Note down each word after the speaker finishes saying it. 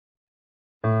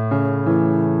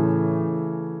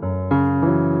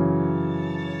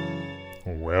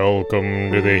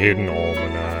Welcome to the Hidden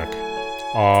Almanac.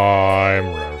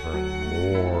 I'm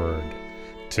Reverend Mord.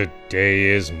 Today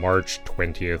is March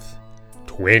 20th,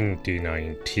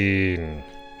 2019.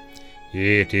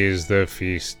 It is the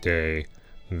feast day,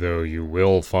 though you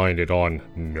will find it on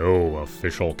no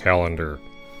official calendar,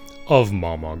 of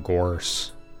Mama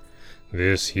Gorse.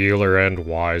 This healer and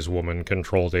wise woman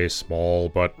controlled a small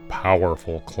but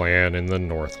powerful clan in the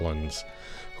Northlands,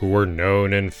 who were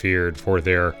known and feared for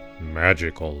their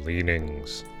magical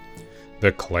leanings.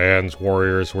 The clan's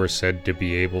warriors were said to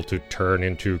be able to turn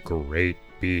into great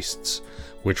beasts,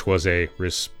 which was a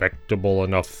respectable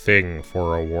enough thing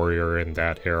for a warrior in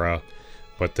that era,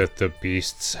 but that the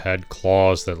beasts had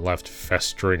claws that left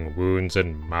festering wounds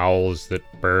and mouths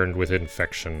that burned with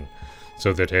infection,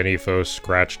 so that any foe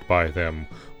scratched by them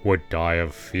would die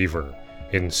of fever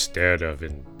instead of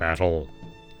in battle.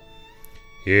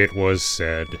 It was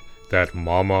said that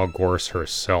Mama Gorse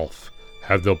herself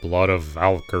had the blood of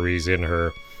Valkyries in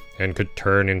her and could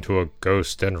turn into a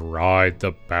ghost and ride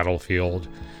the battlefield,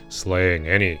 slaying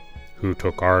any who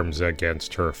took arms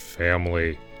against her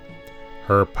family.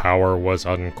 Her power was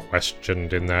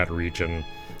unquestioned in that region,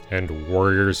 and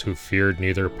warriors who feared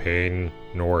neither pain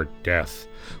nor death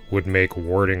would make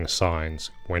warding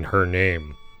signs when her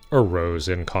name arose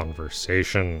in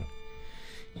conversation.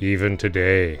 Even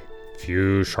today,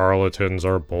 few charlatans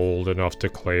are bold enough to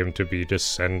claim to be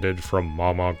descended from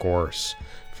Mama Gorse,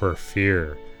 for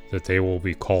fear that they will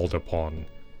be called upon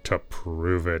to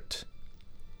prove it.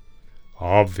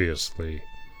 Obviously,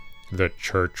 the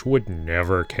Church would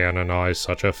never canonize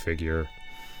such a figure.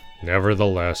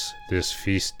 Nevertheless, this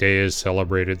feast day is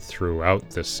celebrated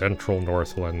throughout the central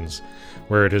Northlands,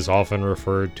 where it is often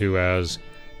referred to as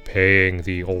paying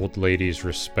the old lady's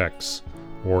respects,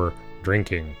 or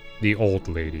drinking the old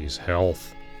lady's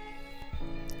health.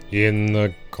 In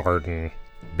the garden,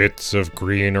 bits of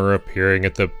green are appearing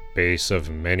at the base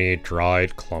of many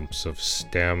dried clumps of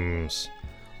stems.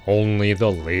 Only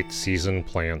the late-season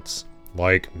plants,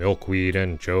 like milkweed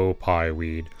and Joe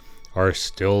Pieweed, are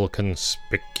still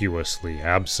conspicuously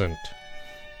absent.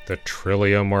 The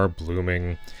trillium are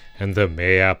blooming, and the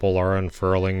mayapple are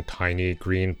unfurling tiny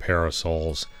green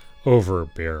parasols over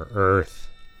bare earth.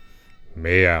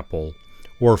 Mayapple,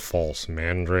 or false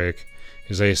mandrake,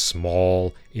 is a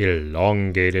small,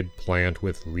 elongated plant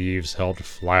with leaves held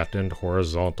flat and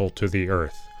horizontal to the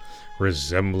earth,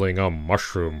 resembling a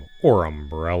mushroom or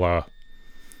umbrella.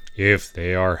 If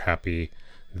they are happy,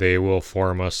 they will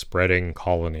form a spreading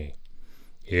colony.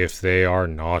 If they are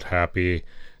not happy,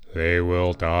 they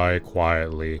will die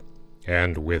quietly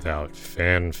and without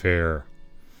fanfare.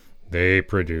 They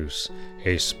produce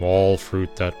a small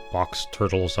fruit that box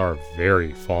turtles are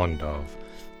very fond of,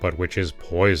 but which is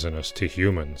poisonous to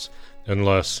humans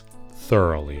unless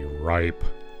thoroughly ripe.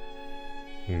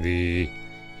 The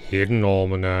Hidden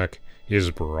Almanac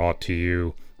is brought to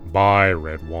you by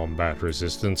Red Wombat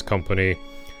Resistance Company,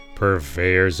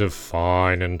 purveyors of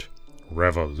fine and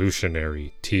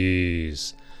revolutionary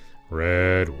teas.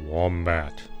 Red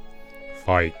Wombat.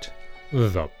 Fight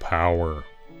the power.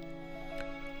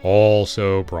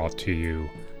 Also brought to you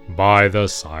by the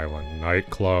Silent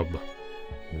Nightclub.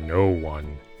 No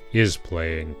one is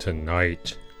playing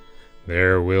tonight.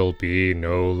 There will be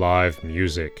no live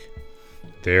music.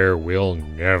 There will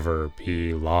never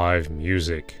be live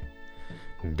music.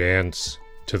 Dance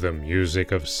to the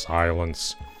music of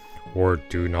silence, or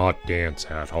do not dance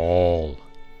at all.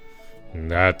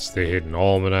 That's the Hidden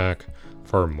Almanac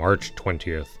for March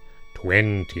 20th,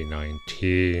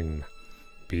 2019.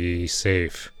 Be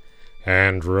safe,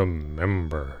 and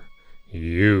remember,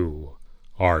 you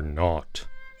are not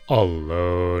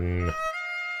alone.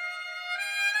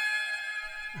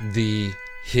 The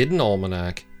Hidden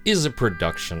Almanac is a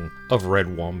production of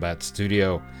Red Wombat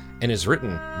Studio and is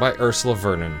written by Ursula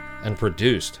Vernon and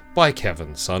produced by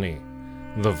Kevin Sonney.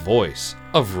 The voice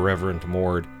of Reverend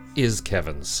Mord is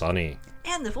Kevin Sonney.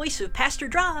 And the voice of Pastor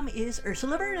Drum is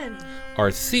Ursula Vernon.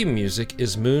 Our theme music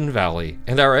is Moon Valley,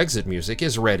 and our exit music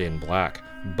is Red in Black,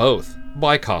 both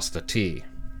by Costa T.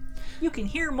 You can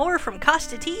hear more from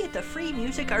Costa T at the Free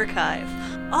Music Archive.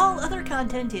 All other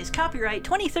content is copyright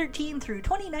 2013 through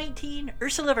 2019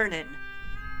 Ursula Vernon.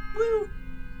 Woo!